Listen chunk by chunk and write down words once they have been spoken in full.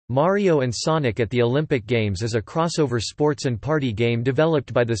Mario and Sonic at the Olympic Games is a crossover sports and party game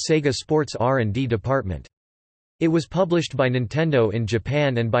developed by the Sega Sports R&D department. It was published by Nintendo in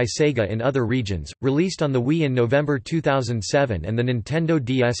Japan and by Sega in other regions, released on the Wii in November 2007 and the Nintendo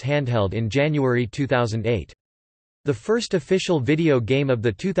DS handheld in January 2008. The first official video game of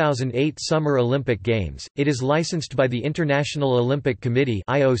the 2008 Summer Olympic Games, it is licensed by the International Olympic Committee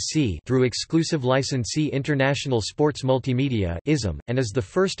 (IOC) through exclusive licensee International Sports Multimedia (ISM), and is the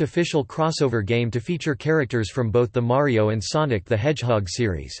first official crossover game to feature characters from both the Mario and Sonic the Hedgehog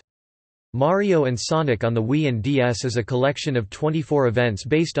series. Mario and Sonic on the Wii and DS is a collection of 24 events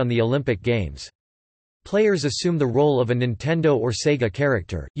based on the Olympic Games. Players assume the role of a Nintendo or Sega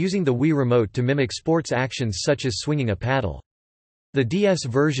character, using the Wii Remote to mimic sports actions such as swinging a paddle. The DS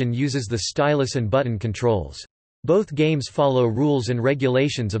version uses the stylus and button controls. Both games follow rules and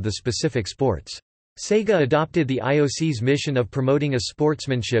regulations of the specific sports. Sega adopted the IOC's mission of promoting a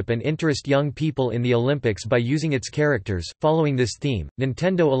sportsmanship and interest young people in the Olympics by using its characters. Following this theme,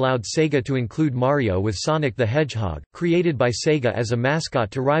 Nintendo allowed Sega to include Mario with Sonic the Hedgehog, created by Sega as a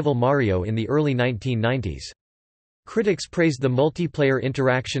mascot to rival Mario in the early 1990s. Critics praised the multiplayer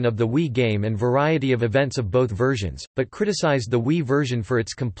interaction of the Wii game and variety of events of both versions, but criticized the Wii version for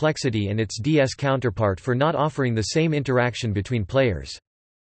its complexity and its DS counterpart for not offering the same interaction between players.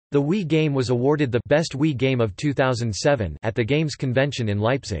 The Wii game was awarded the Best Wii Game of 2007 at the Games Convention in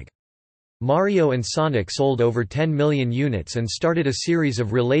Leipzig. Mario and Sonic sold over 10 million units and started a series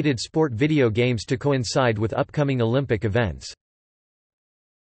of related sport video games to coincide with upcoming Olympic events.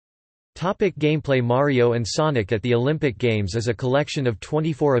 Gameplay. Mario and Sonic at the Olympic Games is a collection of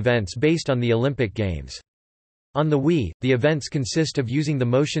 24 events based on the Olympic Games. On the Wii, the events consist of using the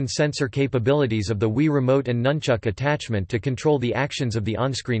motion sensor capabilities of the Wii Remote and nunchuck attachment to control the actions of the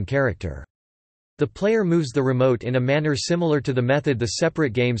on-screen character. The player moves the remote in a manner similar to the method the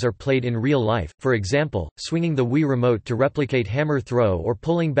separate games are played in real life, for example, swinging the Wii Remote to replicate hammer throw or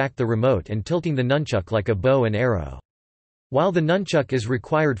pulling back the remote and tilting the nunchuck like a bow and arrow. While the nunchuck is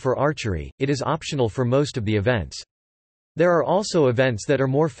required for archery, it is optional for most of the events. There are also events that are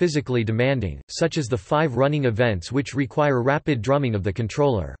more physically demanding, such as the 5 running events which require rapid drumming of the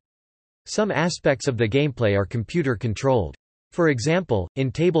controller. Some aspects of the gameplay are computer-controlled. For example, in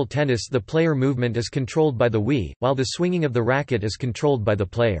table tennis the player movement is controlled by the Wii, while the swinging of the racket is controlled by the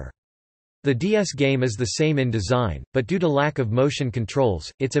player. The DS game is the same in design, but due to lack of motion controls,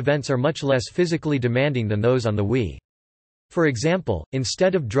 its events are much less physically demanding than those on the Wii. For example,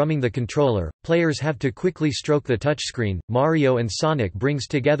 instead of drumming the controller, players have to quickly stroke the touchscreen. Mario and Sonic brings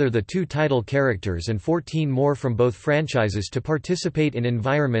together the 2 title characters and 14 more from both franchises to participate in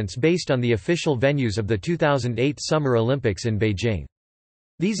environments based on the official venues of the 2008 Summer Olympics in Beijing.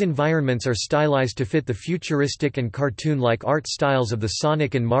 These environments are stylized to fit the futuristic and cartoon-like art styles of the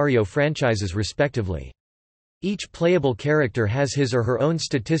Sonic and Mario franchises respectively. Each playable character has his or her own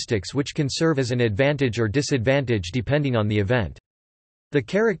statistics which can serve as an advantage or disadvantage depending on the event. The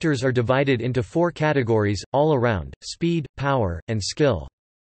characters are divided into 4 categories: all-around, speed, power, and skill.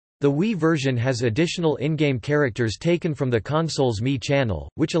 The Wii version has additional in-game characters taken from the console's Mii channel,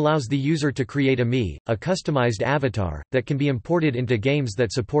 which allows the user to create a Mii, a customized avatar, that can be imported into games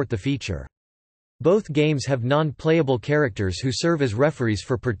that support the feature. Both games have non-playable characters who serve as referees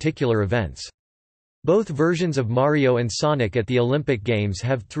for particular events. Both versions of Mario and Sonic at the Olympic Games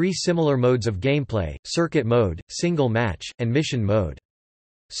have 3 similar modes of gameplay: circuit mode, single match, and mission mode.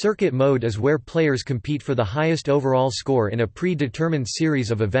 Circuit mode is where players compete for the highest overall score in a pre-determined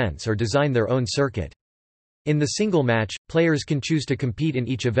series of events or design their own circuit. In the single match, players can choose to compete in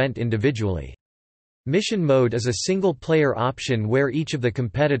each event individually. Mission mode is a single-player option where each of the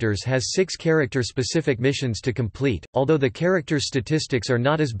competitors has 6 character-specific missions to complete, although the characters' statistics are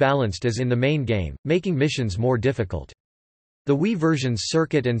not as balanced as in the main game, making missions more difficult. The Wii version's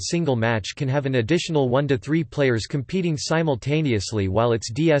circuit and single match can have an additional 1 to 3 players competing simultaneously, while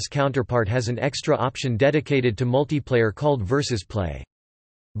its DS counterpart has an extra option dedicated to multiplayer called Versus Play.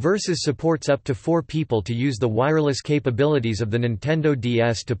 Versus supports up to 4 people to use the wireless capabilities of the Nintendo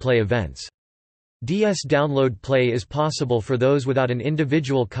DS to play events. DS download play is possible for those without an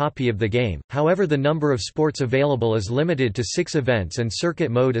individual copy of the game, however the number of sports available is limited to 6 events and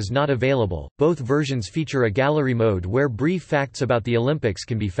circuit mode is not available. Both versions feature a gallery mode where brief facts about the Olympics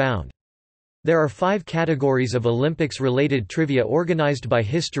can be found. There are 5 categories of Olympics-related trivia organized by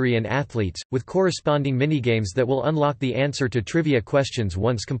history and athletes, with corresponding minigames that will unlock the answer to trivia questions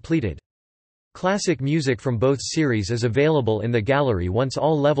once completed. Classic music from both series is available in the gallery once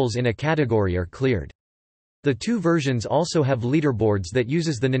all levels in a category are cleared. The 2 versions also have leaderboards that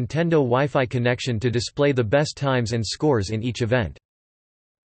uses the Nintendo Wi-Fi connection to display the best times and scores in each event.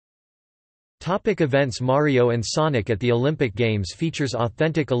 Topic events. Mario and Sonic at the Olympic Games features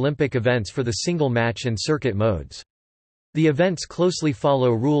authentic Olympic events for the single match and circuit modes. The events closely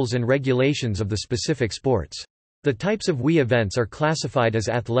follow rules and regulations of the specific sports. The types of Wii events are classified as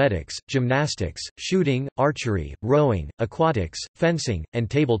athletics, gymnastics, shooting, archery, rowing, aquatics, fencing,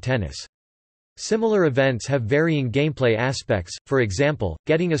 and table tennis. Similar events have varying gameplay aspects, for example,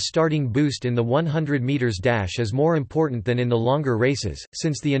 getting a starting boost in the 100 meters dash is more important than in the longer races,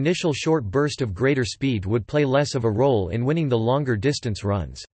 since the initial short burst of greater speed would play less of a role in winning the longer distance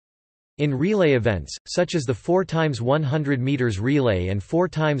runs. In relay events, such as the 4x100 meters relay and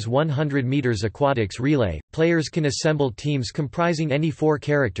 4x100 meters aquatics relay, players can assemble teams comprising any 4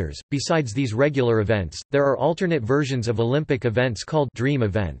 characters. Besides these regular events, there are alternate versions of Olympic events called Dream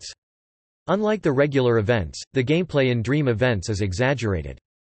events. Unlike the regular events, the gameplay in Dream events is exaggerated.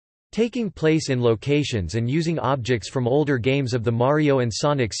 Taking place in locations and using objects from older games of the Mario and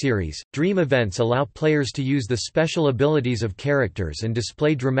Sonic series, Dream events allow players to use the special abilities of characters and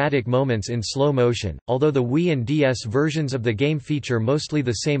display dramatic moments in slow motion. Although the Wii and DS versions of the game feature mostly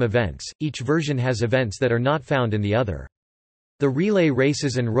the same events, each version has events that are not found in the other. The relay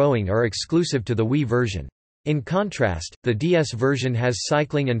races and rowing are exclusive to the Wii version. In contrast, the DS version has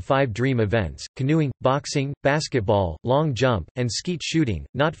cycling and 5 Dream events: canoeing, boxing, basketball, long jump, and skeet shooting,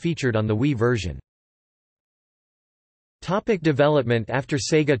 not featured on the Wii version. Topic development. After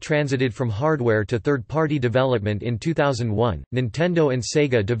Sega transited from hardware to third-party development in 2001, Nintendo and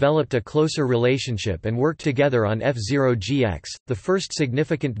Sega developed a closer relationship and worked together on F-Zero GX, the first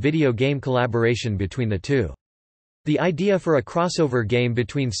significant video game collaboration between the two. The idea for a crossover game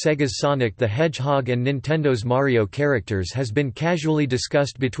between Sega's Sonic the Hedgehog and Nintendo's Mario characters has been casually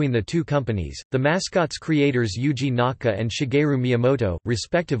discussed between the two companies. The mascot's creators Yuji Naka and Shigeru Miyamoto,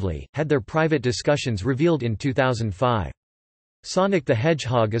 respectively, had their private discussions revealed in 2005. Sonic the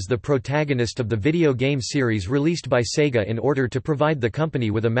Hedgehog is the protagonist of the video game series released by Sega in order to provide the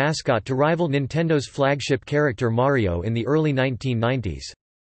company with a mascot to rival Nintendo's flagship character Mario in the early 1990s.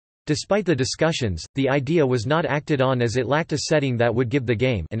 Despite the discussions, the idea was not acted on as it lacked a setting that would give the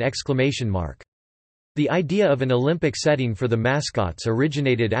game an exclamation mark. The idea of an Olympic setting for the mascots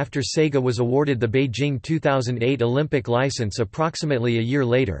originated after Sega was awarded the Beijing 2008 Olympic license approximately a year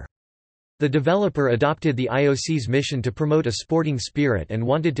later. The developer adopted the IOC's mission to promote a sporting spirit and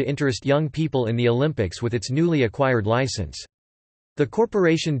wanted to interest young people in the Olympics with its newly acquired license. The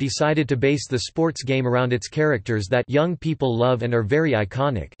corporation decided to base the sports game around its characters that young people love and are very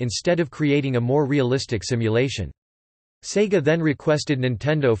iconic, instead of creating a more realistic simulation. Sega then requested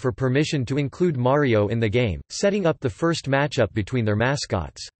Nintendo for permission to include Mario in the game, setting up the first matchup between their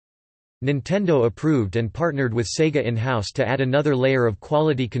mascots. Nintendo approved and partnered with Sega in-house to add another layer of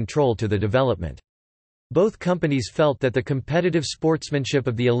quality control to the development. Both companies felt that the competitive sportsmanship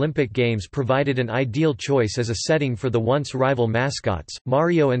of the Olympic Games provided an ideal choice as a setting for the once rival mascots.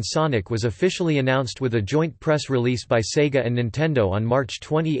 Mario and Sonic was officially announced with a joint press release by Sega and Nintendo on March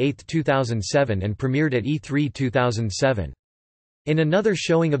 28, 2007 and premiered at E3 2007. In another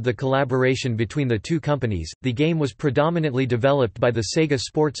showing of the collaboration between the two companies, the game was predominantly developed by the Sega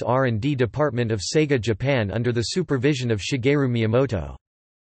Sports R&D department of Sega Japan under the supervision of Shigeru Miyamoto.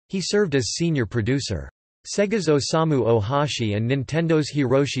 He served as senior producer. Sega's Osamu Ohashi and Nintendo's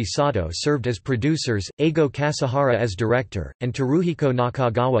Hiroshi Sato served as producers, Eigo Kasahara as director, and Teruhiko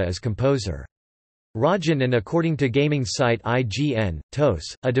Nakagawa as composer. Rajan and according to gaming site IGN, TOS,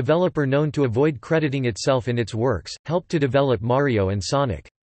 a developer known to avoid crediting itself in its works, helped to develop Mario and Sonic.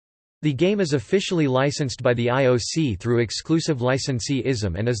 The game is officially licensed by the IOC through exclusive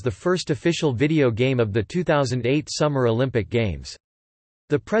licensee-ism and is the first official video game of the 2008 Summer Olympic Games.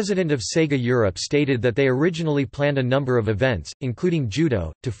 The president of Sega Europe stated that they originally planned a number of events, including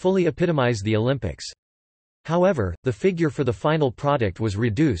judo, to fully epitomize the Olympics. However, the figure for the final product was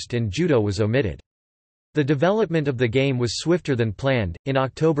reduced and judo was omitted. The development of the game was swifter than planned. In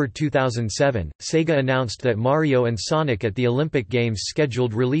October 2007, Sega announced that Mario and Sonic at the Olympic Games'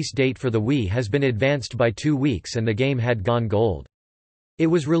 scheduled release date for the Wii has been advanced by 2 weeks and the game had gone gold. It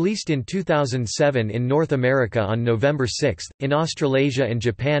was released in 2007 in North America on November 6, in Australasia and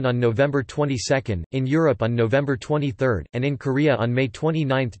Japan on November 22, in Europe on November 23, and in Korea on May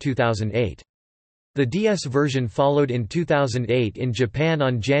 29, 2008. The DS version followed in 2008 in Japan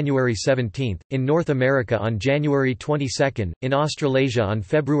on January 17, in North America on January 22, in Australasia on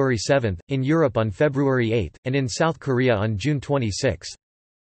February 7, in Europe on February 8, and in South Korea on June 26.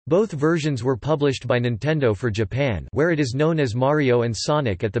 Both versions were published by Nintendo for Japan, where it is known as Mario and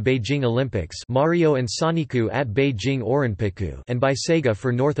Sonic at the Beijing Olympics, Mario and Soniku at Beijing Orinpiku, and by Sega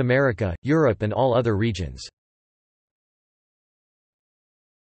for North America, Europe and all other regions.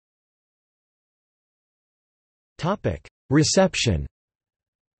 Reception.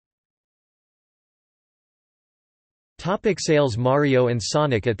 Sales. Mario and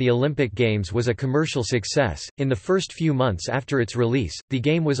Sonic at the Olympic Games was a commercial success. In the first few months after its release, the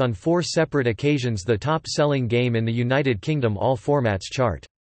game was on 4 separate occasions the top-selling game in the United Kingdom all formats chart.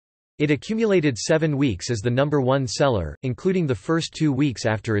 It accumulated 7 weeks as the #1 seller, including the first 2 weeks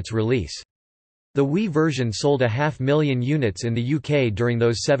after its release. The Wii version sold 500,000 units in the UK during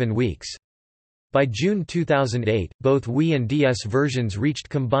those 7 weeks. By June 2008, both Wii and DS versions reached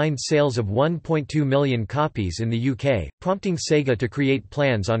combined sales of 1.2 million copies in the UK, prompting Sega to create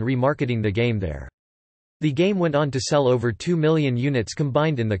plans on remarketing the game there. The game went on to sell over 2 million units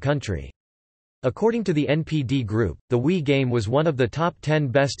combined in the country. According to the NPD Group, the Wii game was one of the top 10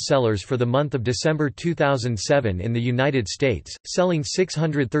 best-sellers for the month of December 2007 in the United States, selling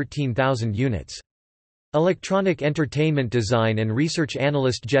 613,000 units. Electronic entertainment design and research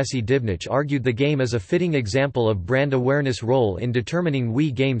analyst Jesse Divnich argued the game is a fitting example of brand awareness' role in determining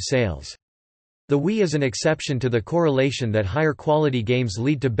Wii game sales. The Wii is an exception to the correlation that higher quality games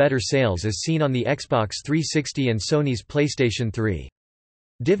lead to better sales as seen on the Xbox 360 and Sony's PlayStation 3.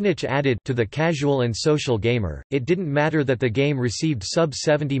 Divnich added, to the casual and social gamer, it didn't matter that the game received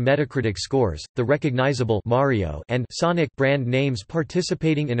sub-70 Metacritic scores, the recognizable Mario and Sonic brand names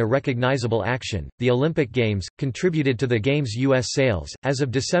participating in a recognizable action. The Olympic Games contributed to the game's US sales. As of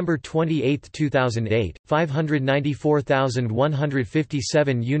December 28, 2008,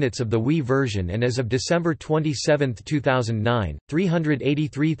 594,157 units of the Wii version, and as of December 27, 2009,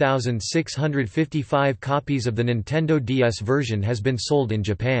 383,655 copies of the Nintendo DS version has been sold in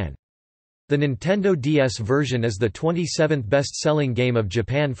Japan. The Nintendo DS version is the 27th best-selling game of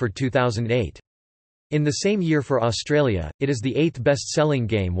Japan for 2008. In the same year for Australia, it is the 8th best-selling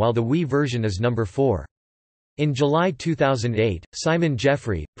game while the Wii version is number 4. In July 2008, Simon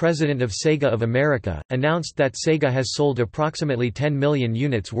Jeffrey, president of Sega of America, announced that Sega has sold approximately 10 million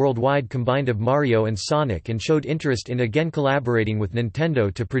units worldwide combined of Mario and Sonic and showed interest in again collaborating with Nintendo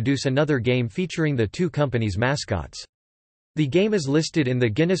to produce another game featuring the two companies' mascots. The game is listed in the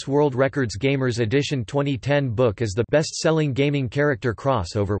Guinness World Records Gamers Edition 2010 book as the best-selling gaming character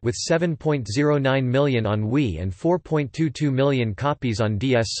crossover with 7.09 million on Wii and 4.22 million copies on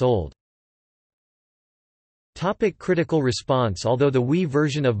DS sold. Critical response. Although the Wii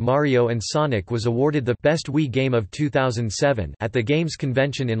version of Mario and Sonic was awarded the Best Wii Game of 2007 at the Games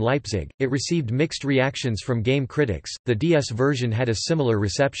Convention in Leipzig, it received mixed reactions from game critics. The DS version had a similar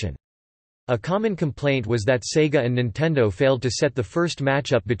reception. A common complaint was that Sega and Nintendo failed to set the first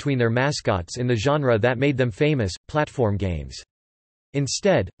matchup between their mascots in the genre that made them famous, platform games.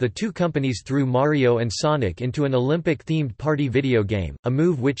 Instead, the two companies threw Mario and Sonic into an Olympic-themed party video game, a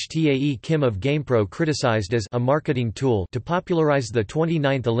move which Tae Kim of GamePro criticized as a marketing tool to popularize the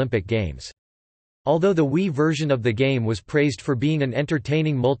 29th Olympic Games. Although the Wii version of the game was praised for being an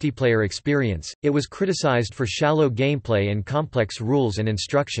entertaining multiplayer experience, it was criticized for shallow gameplay and complex rules and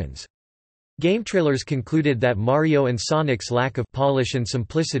instructions. Game trailers concluded that Mario and Sonic's lack of polish and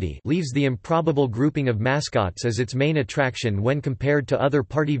simplicity leaves the improbable grouping of mascots as its main attraction when compared to other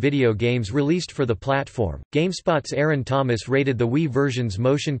party video games released for the platform. GameSpot's Aaron Thomas rated the Wii version's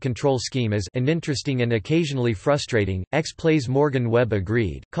motion control scheme as uninteresting and occasionally frustrating. X-Play's Morgan Webb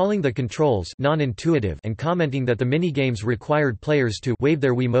agreed, calling the controls non-intuitive and commenting that the minigames required players to wave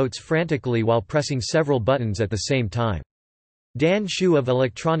their Wiimotes frantically while pressing several buttons at the same time. Dan Shu of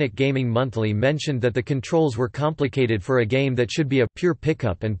Electronic Gaming Monthly mentioned that the controls were complicated for a game that should be a pure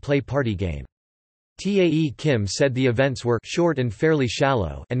pick-up-and-play party game. Tae Kim said the events were short and fairly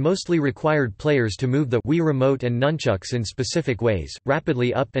shallow and mostly required players to move the Wii Remote and nunchucks in specific ways,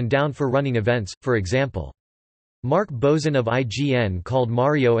 rapidly up and down for running events, for example. Mark Boson of IGN called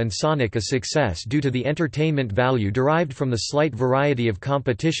Mario and Sonic a success due to the entertainment value derived from the slight variety of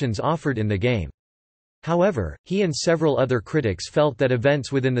competitions offered in the game. However, he and several other critics felt that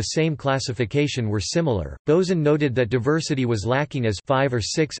events within the same classification were similar. Boson noted that diversity was lacking as 5 or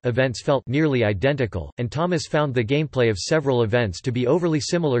 6 events felt nearly identical, and Thomas found the gameplay of several events to be overly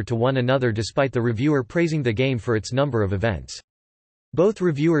similar to one another despite the reviewer praising the game for its number of events. Both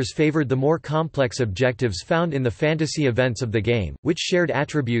reviewers favored the more complex objectives found in the fantasy events of the game, which shared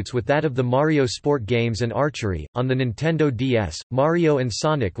attributes with that of the Mario sport games and archery. On the Nintendo DS, Mario and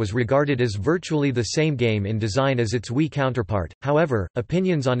Sonic was regarded as virtually the same game in design as its Wii counterpart, however,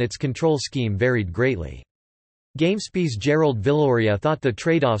 opinions on its control scheme varied greatly. GameSpy's Gerald Villoria thought the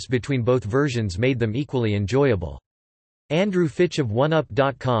trade-offs between both versions made them equally enjoyable. Andrew Fitch of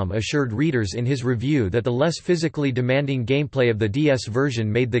OneUp.com assured readers in his review that the less physically demanding gameplay of the DS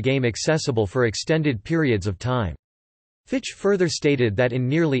version made the game accessible for extended periods of time. Fitch further stated that in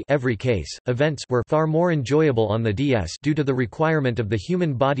nearly every case, events were far more enjoyable on the DS due to the requirement of the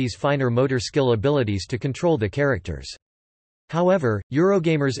human body's finer motor skill abilities to control the characters. However,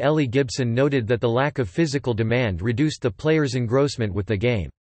 Eurogamer's Ellie Gibson noted that the lack of physical demand reduced the player's engrossment with the game.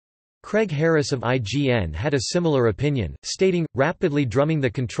 Craig Harris of IGN had a similar opinion, stating, "Rapidly drumming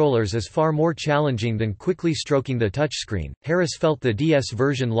the controllers is far more challenging than quickly stroking the touchscreen." Harris felt the DS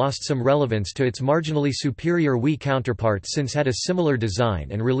version lost some relevance to its marginally superior Wii counterpart since had a similar design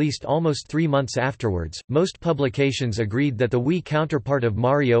and released almost 3 months afterwards. Most publications agreed that the Wii counterpart of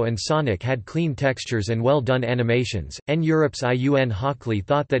Mario and Sonic had clean textures and well-done animations. Europe's IUN Hockley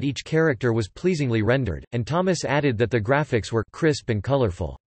thought that each character was pleasingly rendered, and Thomas added that the graphics were crisp and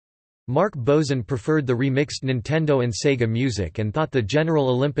colorful. Mark Boson preferred the remixed Nintendo and Sega music and thought the general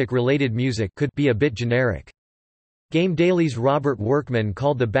Olympic-related music could be a bit generic. Game Daily's Robert Workman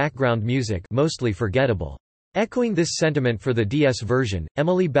called the background music mostly forgettable. Echoing this sentiment for the DS version,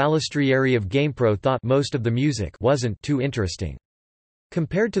 Emily Balistrieri of GamePro thought most of the music wasn't too interesting.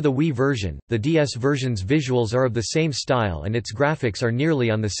 Compared to the Wii version, the DS version's visuals are of the same style and its graphics are nearly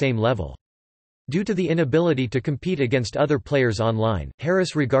on the same level. Due to the inability to compete against other players online,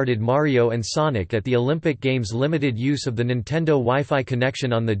 Harris regarded Mario and Sonic at the Olympic Games' limited use of the Nintendo Wi-Fi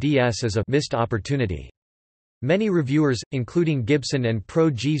connection on the DS as a missed opportunity. Many reviewers, including Gibson and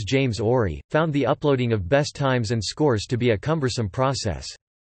Pro G's James Ory, found the uploading of best times and scores to be a cumbersome process.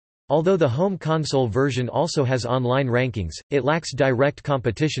 Although the home console version also has online rankings, it lacks direct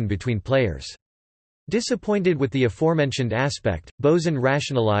competition between players. Disappointed with the aforementioned aspect, Boson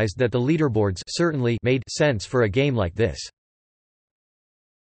rationalized that the leaderboards certainly made sense for a game like this.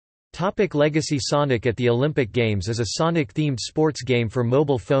 Legacy Sonic at the Olympic Games is a Sonic-themed sports game for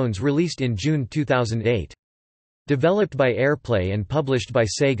mobile phones released in June 2008. Developed by Airplay and published by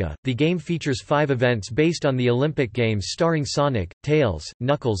Sega, the game features 5 events based on the Olympic Games starring Sonic, Tails,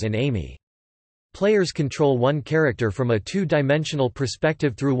 Knuckles and Amy. Players control one character from a 2-dimensional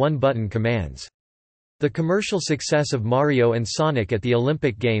perspective through one-button commands. The commercial success of Mario and Sonic at the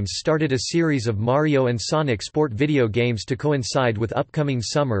Olympic Games started a series of Mario and Sonic sport video games to coincide with upcoming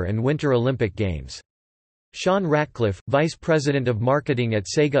Summer and Winter Olympic Games. Sean Ratcliffe, vice president of marketing at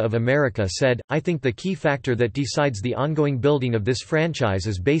Sega of America said, "I think the key factor that decides the ongoing building of this franchise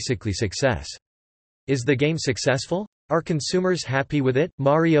is basically success. Is the game successful? Are consumers happy with it?"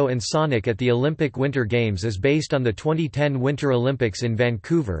 Mario and Sonic at the Olympic Winter Games is based on the 2010 Winter Olympics in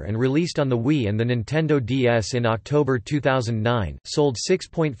Vancouver and released on the Wii and the Nintendo DS in October 2009, sold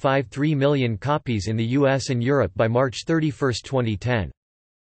 6.53 million copies in the US and Europe by March 31, 2010.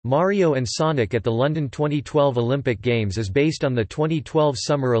 Mario and Sonic at the London 2012 Olympic Games is based on the 2012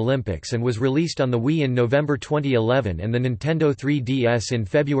 Summer Olympics and was released on the Wii in November 2011 and the Nintendo 3DS in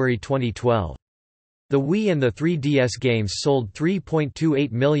February 2012. The Wii and the 3DS games sold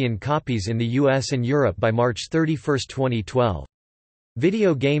 3.28 million copies in the US and Europe by March 31, 2012.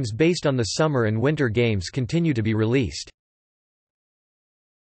 Video games based on the Summer and Winter Games continue to be released.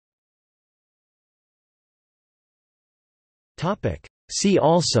 See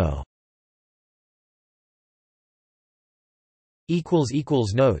also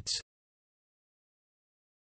Notes